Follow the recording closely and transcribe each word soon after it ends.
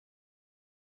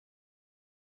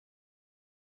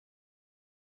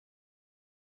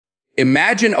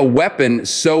Imagine a weapon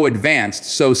so advanced,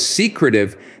 so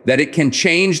secretive, that it can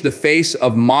change the face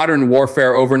of modern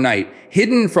warfare overnight.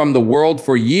 Hidden from the world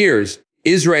for years,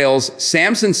 Israel's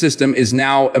Samson system is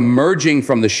now emerging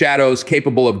from the shadows,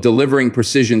 capable of delivering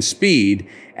precision, speed,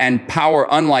 and power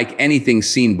unlike anything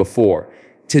seen before.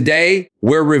 Today,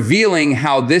 we're revealing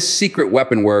how this secret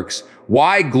weapon works,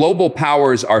 why global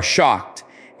powers are shocked,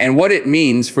 and what it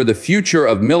means for the future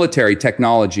of military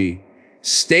technology.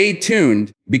 Stay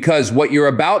tuned, because what you're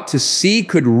about to see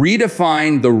could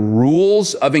redefine the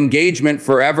rules of engagement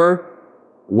forever.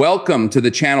 Welcome to the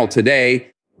channel.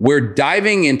 Today, we're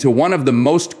diving into one of the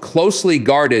most closely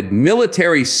guarded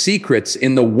military secrets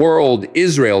in the world,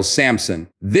 Israel's Samson.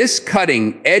 This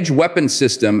cutting-edge weapon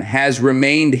system has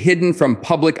remained hidden from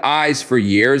public eyes for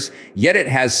years, yet it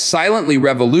has silently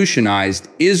revolutionized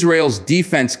Israel's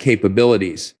defense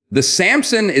capabilities. The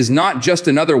Samson is not just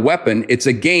another weapon, it's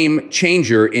a game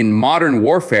changer in modern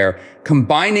warfare,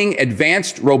 combining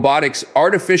advanced robotics,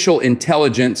 artificial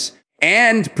intelligence,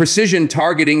 and precision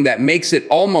targeting that makes it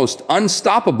almost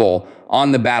unstoppable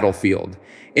on the battlefield.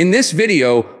 In this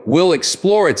video, we'll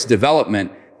explore its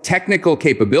development, technical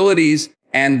capabilities,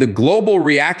 and the global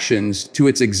reactions to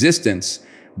its existence.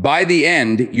 By the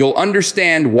end, you'll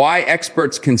understand why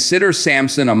experts consider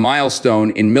Samson a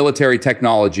milestone in military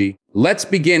technology. Let's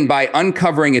begin by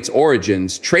uncovering its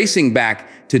origins, tracing back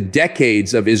to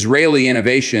decades of Israeli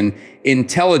innovation,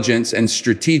 intelligence, and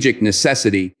strategic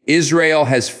necessity. Israel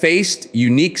has faced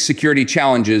unique security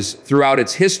challenges throughout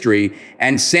its history,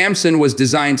 and Samson was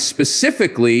designed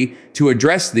specifically to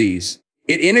address these.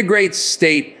 It integrates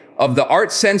state-of-the-art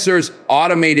sensors,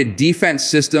 automated defense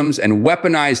systems, and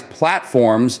weaponized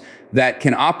platforms that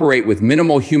can operate with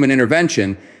minimal human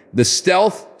intervention. The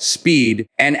stealth, speed,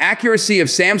 and accuracy of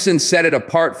Samson set it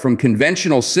apart from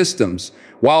conventional systems.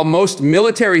 While most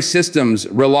military systems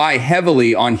rely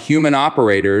heavily on human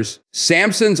operators,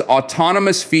 Samson's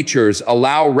autonomous features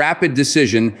allow rapid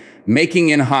decision-making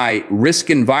in high-risk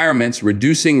environments,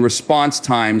 reducing response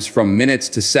times from minutes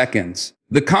to seconds.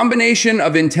 The combination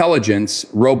of intelligence,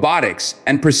 robotics,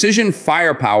 and precision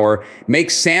firepower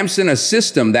makes Samson a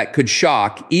system that could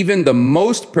shock even the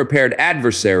most prepared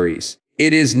adversaries.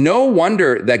 It is no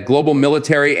wonder that global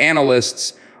military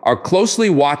analysts are closely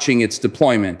watching its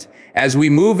deployment. As we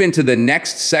move into the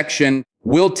next section,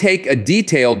 we'll take a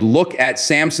detailed look at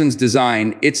Samson's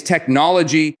design, its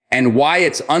technology, and why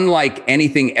it's unlike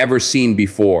anything ever seen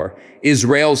before.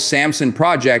 Israel's Samson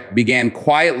project began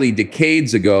quietly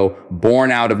decades ago, born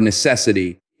out of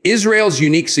necessity. Israel's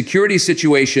unique security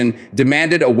situation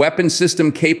demanded a weapon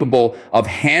system capable of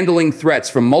handling threats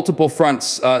from multiple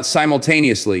fronts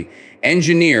simultaneously.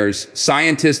 Engineers,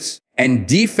 scientists, and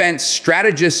defense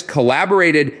strategists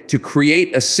collaborated to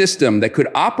create a system that could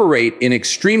operate in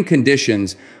extreme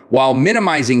conditions while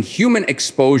minimizing human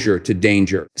exposure to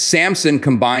danger. Samson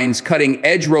combines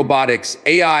cutting-edge robotics,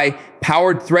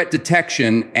 AI-powered threat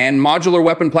detection, and modular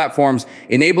weapon platforms,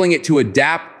 enabling it to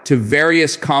adapt to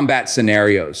various combat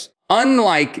scenarios.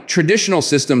 Unlike traditional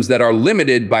systems that are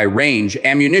limited by range,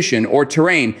 ammunition, or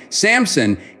terrain,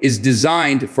 Samson is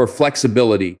designed for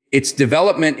flexibility. Its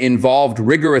development involved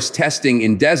rigorous testing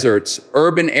in deserts,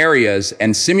 urban areas,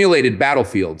 and simulated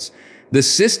battlefields. The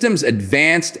system's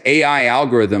advanced AI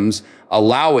algorithms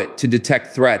allow it to detect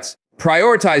threats,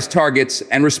 prioritize targets,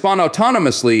 and respond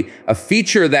autonomously, a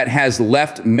feature that has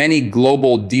left many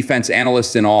global defense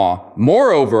analysts in awe.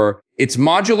 Moreover, its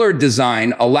modular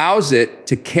design allows it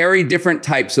to carry different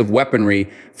types of weaponry,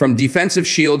 from defensive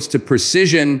shields to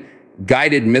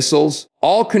precision-guided missiles,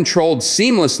 all controlled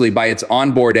seamlessly by its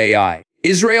onboard AI.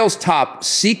 Israel's top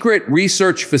secret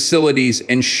research facilities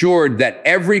ensured that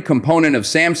every component of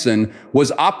Samson was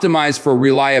optimized for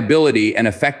reliability and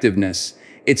effectiveness.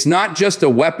 It's not just a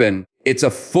weapon, it's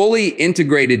a fully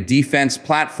integrated defense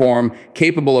platform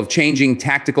capable of changing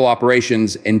tactical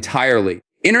operations entirely.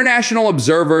 International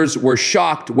observers were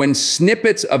shocked when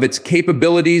snippets of its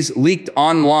capabilities leaked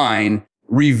online,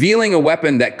 revealing a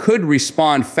weapon that could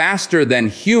respond faster than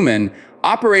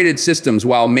human-operated systems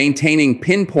while maintaining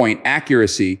pinpoint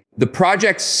accuracy. The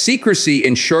project's secrecy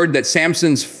ensured that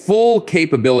Samson's full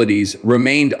capabilities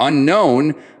remained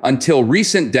unknown until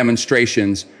recent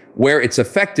demonstrations, where its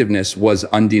effectiveness was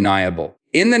undeniable.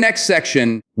 In the next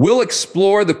section, we'll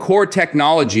explore the core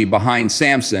technology behind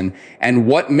Samson and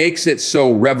what makes it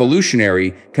so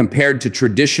revolutionary compared to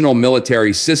traditional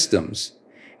military systems.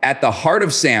 At the heart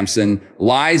of Samson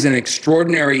lies an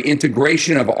extraordinary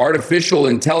integration of artificial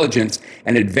intelligence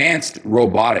and advanced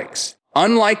robotics.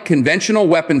 Unlike conventional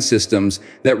weapon systems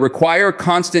that require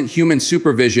constant human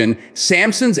supervision,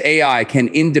 Samson's AI can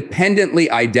independently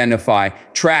identify,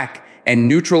 track, and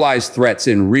neutralize threats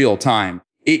in real time.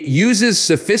 It uses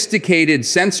sophisticated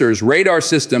sensors, radar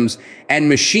systems, and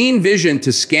machine vision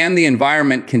to scan the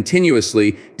environment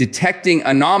continuously, detecting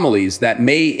anomalies that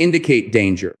may indicate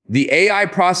danger. The AI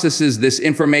processes this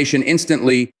information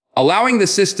instantly, allowing the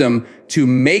system to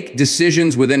make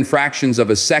decisions within fractions of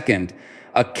a second,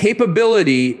 a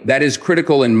capability that is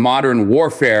critical in modern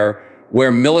warfare,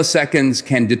 where milliseconds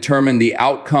can determine the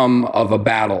outcome of a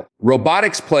battle.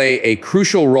 Robotics play a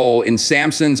crucial role in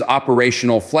Samson's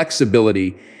operational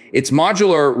flexibility. Its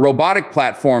modular robotic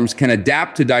platforms can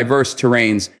adapt to diverse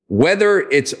terrains, whether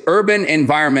it's urban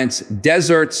environments,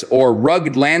 deserts, or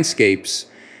rugged landscapes.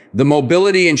 The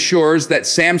mobility ensures that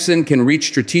Samson can reach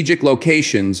strategic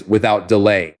locations without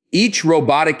delay. Each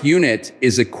robotic unit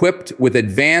is equipped with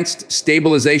advanced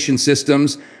stabilization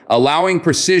systems, allowing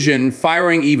precision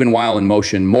firing even while in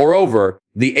motion. Moreover,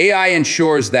 the AI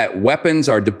ensures that weapons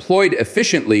are deployed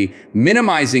efficiently,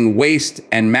 minimizing waste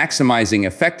and maximizing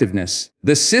effectiveness.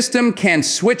 The system can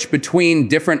switch between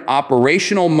different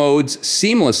operational modes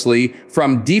seamlessly,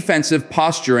 from defensive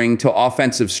posturing to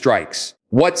offensive strikes.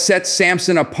 What sets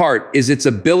Samson apart is its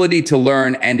ability to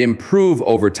learn and improve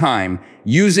over time.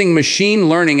 Using machine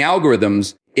learning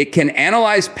algorithms, it can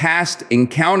analyze past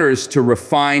encounters to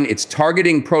refine its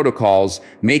targeting protocols,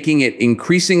 making it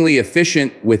increasingly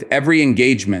efficient with every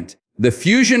engagement. The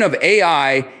fusion of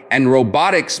AI and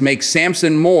robotics makes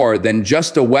Samson more than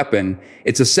just a weapon.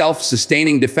 It's a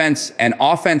self-sustaining defense and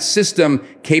offense system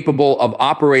capable of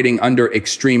operating under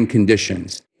extreme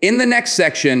conditions. In the next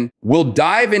section, we'll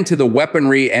dive into the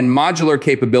weaponry and modular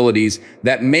capabilities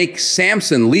that make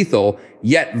Samson lethal,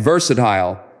 yet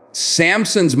versatile.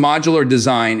 Samson's modular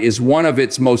design is one of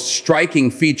its most striking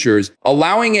features,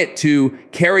 allowing it to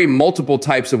carry multiple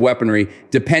types of weaponry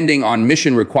depending on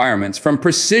mission requirements, from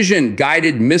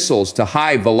precision-guided missiles to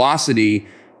high-velocity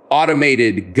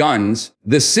automated guns.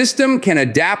 The system can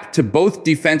adapt to both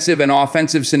defensive and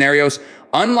offensive scenarios.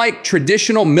 Unlike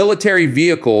traditional military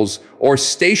vehicles or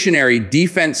stationary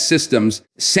defense systems,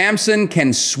 Samson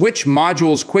can switch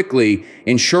modules quickly,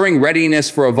 ensuring readiness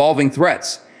for evolving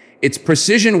threats. Its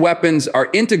precision weapons are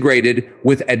integrated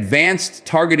with advanced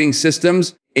targeting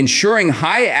systems, ensuring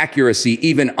high accuracy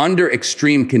even under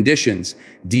extreme conditions.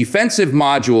 Defensive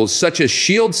modules such as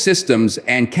shield systems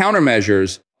and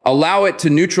countermeasures allow it to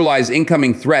neutralize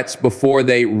incoming threats before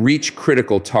they reach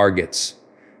critical targets.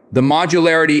 The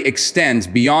modularity extends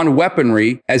beyond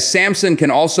weaponry, as Samson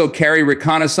can also carry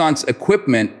reconnaissance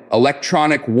equipment,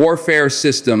 electronic warfare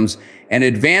systems, and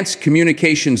advanced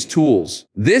communications tools.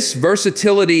 This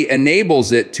versatility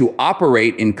enables it to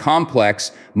operate in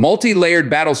complex, multi-layered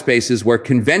battle spaces where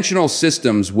conventional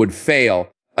systems would fail.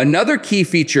 Another key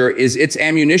feature is its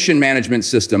ammunition management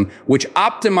system, which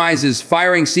optimizes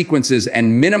firing sequences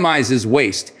and minimizes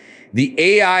waste. The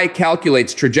AI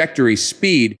calculates trajectory,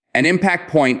 speed, and impact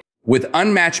point with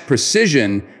unmatched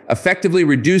precision, effectively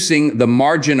reducing the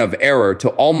margin of error to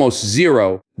almost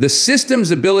zero. The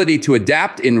system's ability to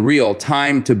adapt in real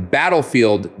time to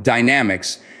battlefield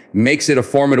dynamics makes it a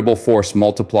formidable force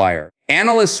multiplier.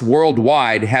 Analysts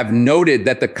worldwide have noted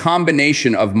that the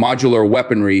combination of modular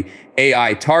weaponry,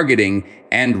 AI targeting,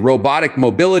 and robotic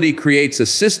mobility creates a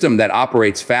system that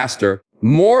operates faster,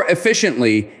 more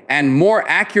efficiently, and more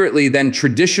accurately than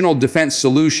traditional defense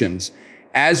solutions.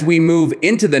 As we move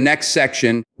into the next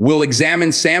section, we'll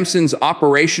examine Samson's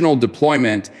operational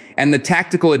deployment and the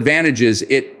tactical advantages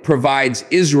it provides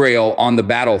Israel on the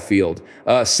battlefield.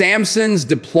 Samson's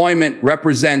deployment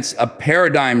represents a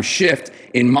paradigm shift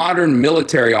in modern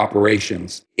military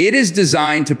operations. It is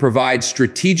designed to provide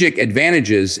strategic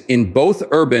advantages in both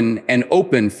urban and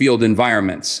open field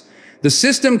environments. The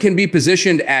system can be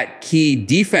positioned at key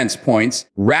defense points,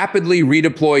 rapidly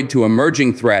redeployed to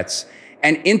emerging threats,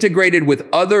 and integrated with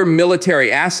other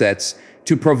military assets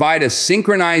to provide a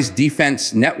synchronized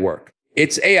defense network.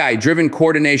 Its AI-driven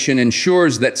coordination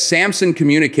ensures that Samson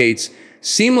communicates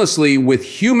seamlessly with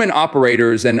human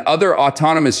operators and other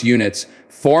autonomous units,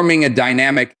 forming a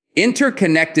dynamic,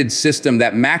 interconnected system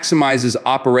that maximizes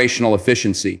operational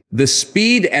efficiency. The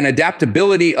speed and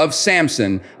adaptability of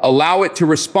Samson allow it to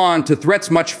respond to threats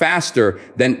much faster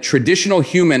than traditional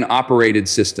human-operated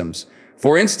systems.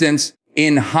 For instance,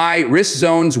 in high-risk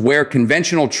zones where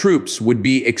conventional troops would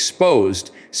be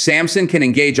exposed, Samson can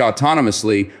engage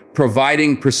autonomously,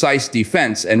 providing precise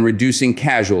defense and reducing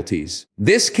casualties.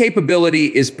 This capability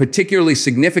is particularly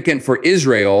significant for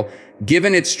Israel,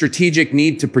 given its strategic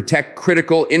need to protect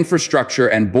critical infrastructure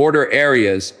and border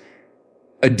areas.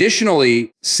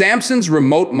 Additionally, Samson's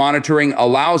remote monitoring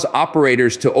allows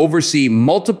operators to oversee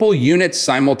multiple units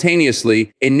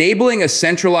simultaneously, enabling a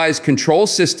centralized control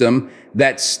system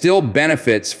that still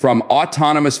benefits from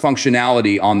autonomous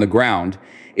functionality on the ground.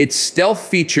 Its stealth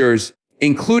features,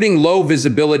 including low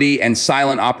visibility and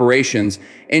silent operations,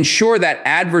 ensure that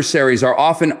adversaries are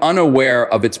often unaware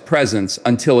of its presence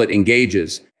until it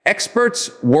engages.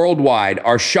 Experts worldwide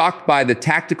are shocked by the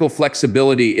tactical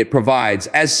flexibility it provides,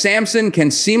 as Samson can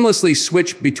seamlessly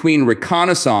switch between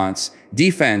reconnaissance,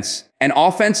 defense, and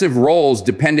offensive roles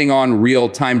depending on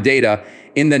real-time data.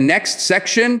 In the next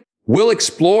section, we'll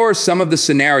explore some of the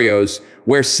scenarios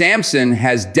where Samson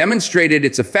has demonstrated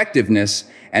its effectiveness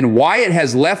and why it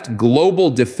has left global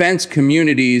defense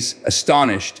communities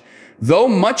astonished. Though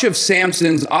much of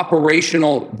Samson's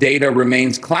operational data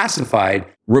remains classified,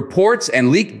 reports and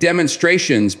leaked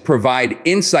demonstrations provide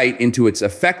insight into its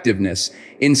effectiveness.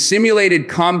 In simulated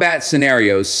combat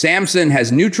scenarios, Samson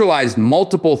has neutralized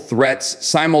multiple threats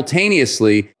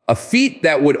simultaneously, a feat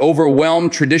that would overwhelm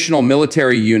traditional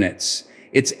military units.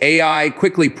 Its AI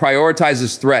quickly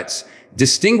prioritizes threats,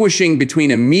 distinguishing between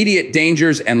immediate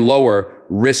dangers and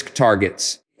lower-risk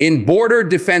targets. In border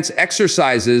defense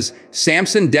exercises,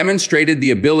 Samson demonstrated the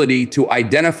ability to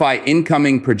identify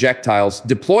incoming projectiles,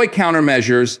 deploy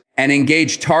countermeasures, and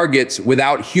engage targets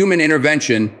without human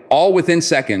intervention, all within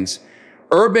seconds.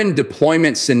 Urban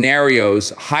deployment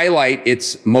scenarios highlight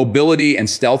its mobility and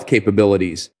stealth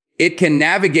capabilities. It can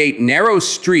navigate narrow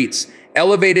streets,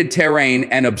 elevated terrain,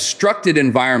 and obstructed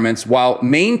environments while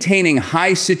maintaining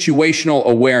high situational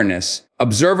awareness.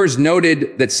 Observers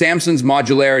noted that Samson's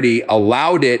modularity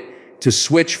allowed it to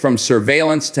switch from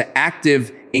surveillance to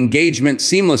active engagement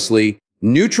seamlessly,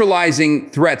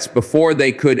 neutralizing threats before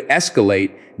they could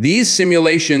escalate. These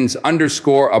simulations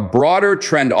underscore a broader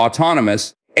trend.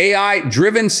 Autonomous,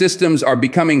 AI-driven systems are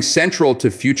becoming central to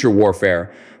future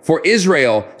warfare. For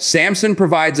Israel, Samson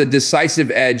provides a decisive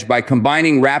edge by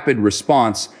combining rapid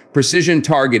response, precision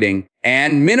targeting,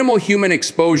 and minimal human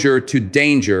exposure to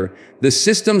danger. The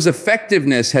system's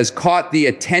effectiveness has caught the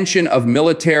attention of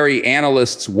military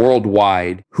analysts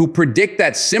worldwide, who predict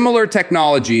that similar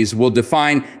technologies will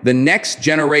define the next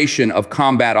generation of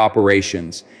combat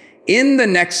operations. In the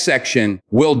next section,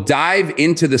 we'll dive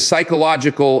into the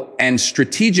psychological and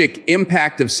strategic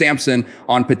impact of Samson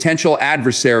on potential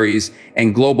adversaries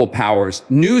and global powers.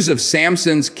 News of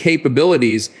Samson's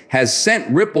capabilities has sent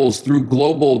ripples through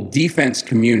global defense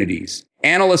communities.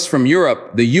 Analysts from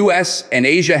Europe, the US, and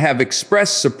Asia have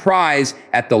expressed surprise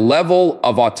at the level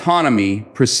of autonomy,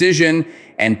 precision,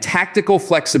 and tactical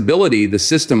flexibility the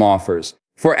system offers.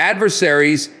 For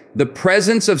adversaries, the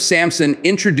presence of Samson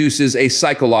introduces a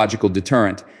psychological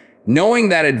deterrent. Knowing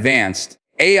that advanced,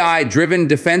 AI-driven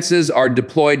defenses are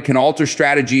deployed can alter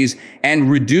strategies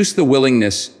and reduce the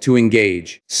willingness to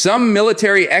engage. Some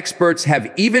military experts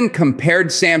have even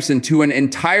compared Samson to an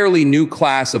entirely new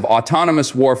class of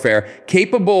autonomous warfare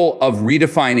capable of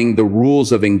redefining the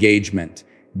rules of engagement.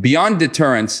 Beyond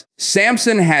deterrence,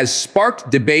 Samson has sparked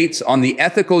debates on the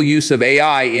ethical use of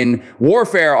AI in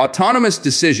warfare, autonomous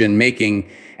decision-making,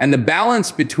 and the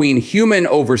balance between human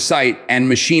oversight and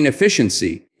machine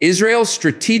efficiency. Israel's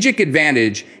strategic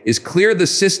advantage is clear. The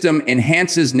system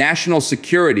enhances national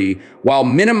security while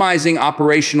minimizing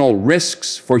operational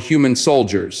risks for human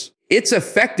soldiers. Its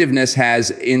effectiveness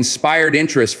has inspired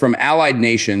interest from allied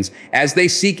nations as they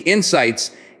seek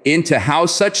insights into how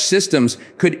such systems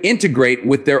could integrate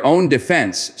with their own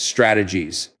defense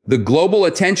strategies. The global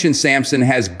attention Samson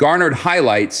has garnered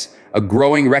highlights a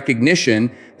growing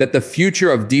recognition that the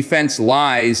future of defense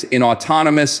lies in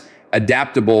autonomous,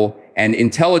 adaptable, and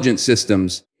intelligent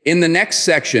systems. In the next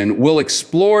section, we'll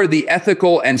explore the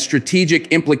ethical and strategic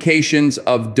implications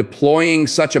of deploying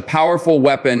such a powerful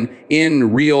weapon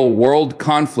in real-world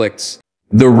conflicts.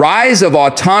 The rise of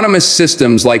autonomous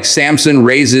systems like Samson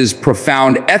raises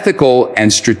profound ethical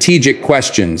and strategic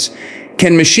questions.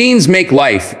 Can machines make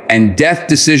life and death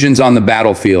decisions on the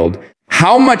battlefield?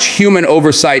 How much human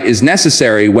oversight is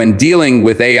necessary when dealing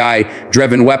with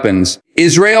AI-driven weapons?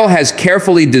 Israel has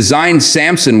carefully designed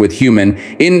Samson with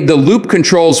human-in-the-loop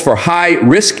controls for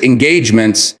high-risk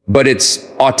engagements, but its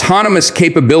autonomous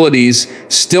capabilities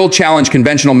still challenge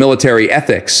conventional military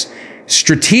ethics.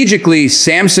 Strategically,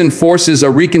 Samson forces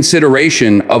a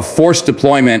reconsideration of force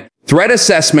deployment, threat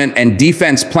assessment, and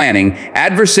defense planning.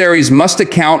 Adversaries must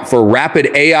account for rapid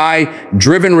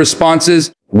AI-driven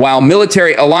responses, while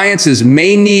military alliances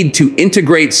may need to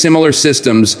integrate similar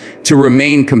systems to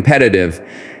remain competitive.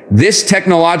 This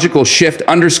technological shift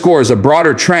underscores a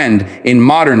broader trend in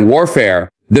modern warfare.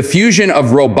 The fusion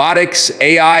of robotics,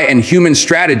 AI, and human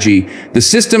strategy, the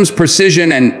system's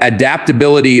precision and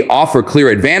adaptability offer clear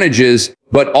advantages,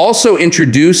 but also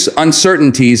introduce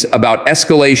uncertainties about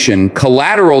escalation,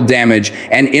 collateral damage,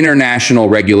 and international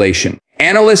regulation.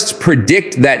 Analysts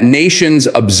predict that nations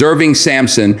observing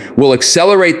Samson will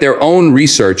accelerate their own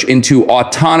research into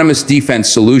autonomous defense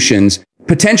solutions,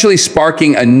 potentially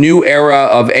sparking a new era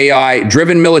of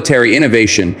AI-driven military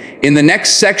innovation. In the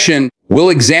next section, we'll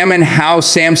examine how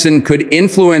Samson could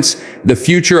influence the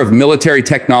future of military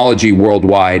technology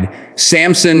worldwide.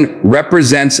 Samson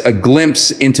represents a glimpse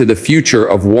into the future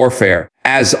of warfare.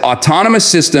 As autonomous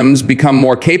systems become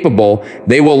more capable,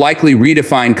 they will likely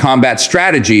redefine combat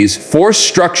strategies, force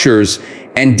structures,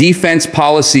 and defense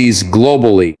policies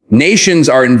globally. Nations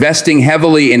are investing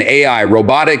heavily in AI,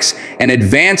 robotics, and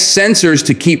advanced sensors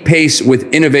to keep pace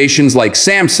with innovations like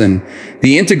Samson.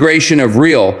 The integration of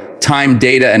real-time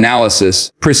data analysis,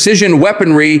 precision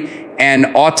weaponry, and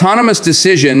autonomous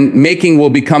decision-making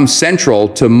will become central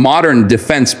to modern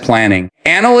defense planning.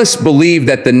 Analysts believe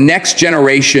that the next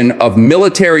generation of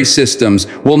military systems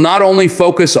will not only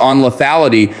focus on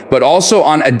lethality, but also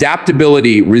on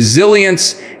adaptability,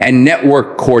 resilience, and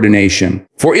network coordination.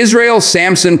 For Israel,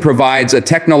 Samson provides a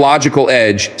technological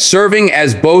edge, serving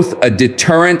as both a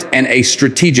deterrent and a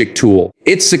strategic tool.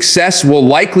 Its success will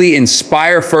likely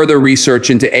inspire further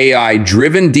research into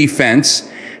AI-driven defense,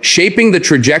 shaping the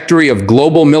trajectory of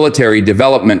global military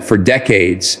development for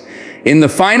decades. In the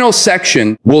final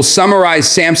section, we'll summarize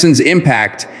Samson's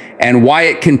impact and why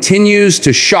it continues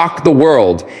to shock the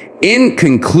world. In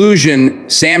conclusion,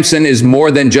 Samson is more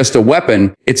than just a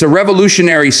weapon. It's a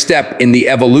revolutionary step in the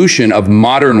evolution of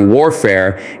modern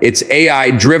warfare. Its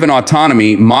AI-driven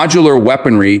autonomy, modular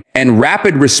weaponry, and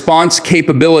rapid response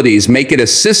capabilities make it a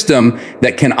system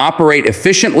that can operate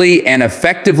efficiently and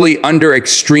effectively under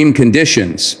extreme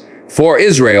conditions. For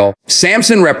Israel,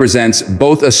 Samson represents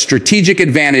both a strategic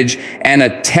advantage and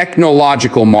a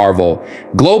technological marvel.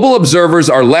 Global observers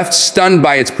are left stunned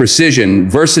by its precision,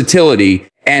 versatility,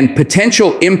 and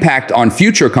potential impact on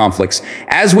future conflicts.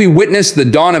 As we witness the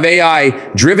dawn of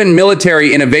AI-driven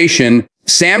military innovation,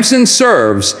 Samson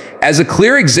serves as a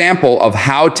clear example of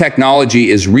how technology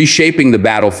is reshaping the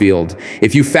battlefield.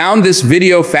 If you found this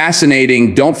video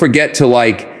fascinating, don't forget to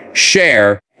like,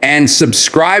 share, and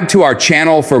subscribe to our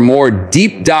channel for more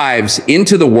deep dives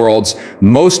into the world's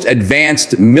most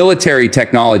advanced military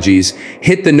technologies.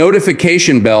 Hit the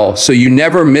notification bell so you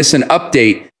never miss an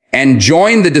update, and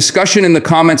join the discussion in the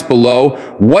comments below.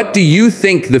 What do you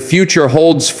think the future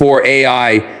holds for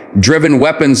AI-driven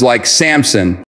weapons like Samson?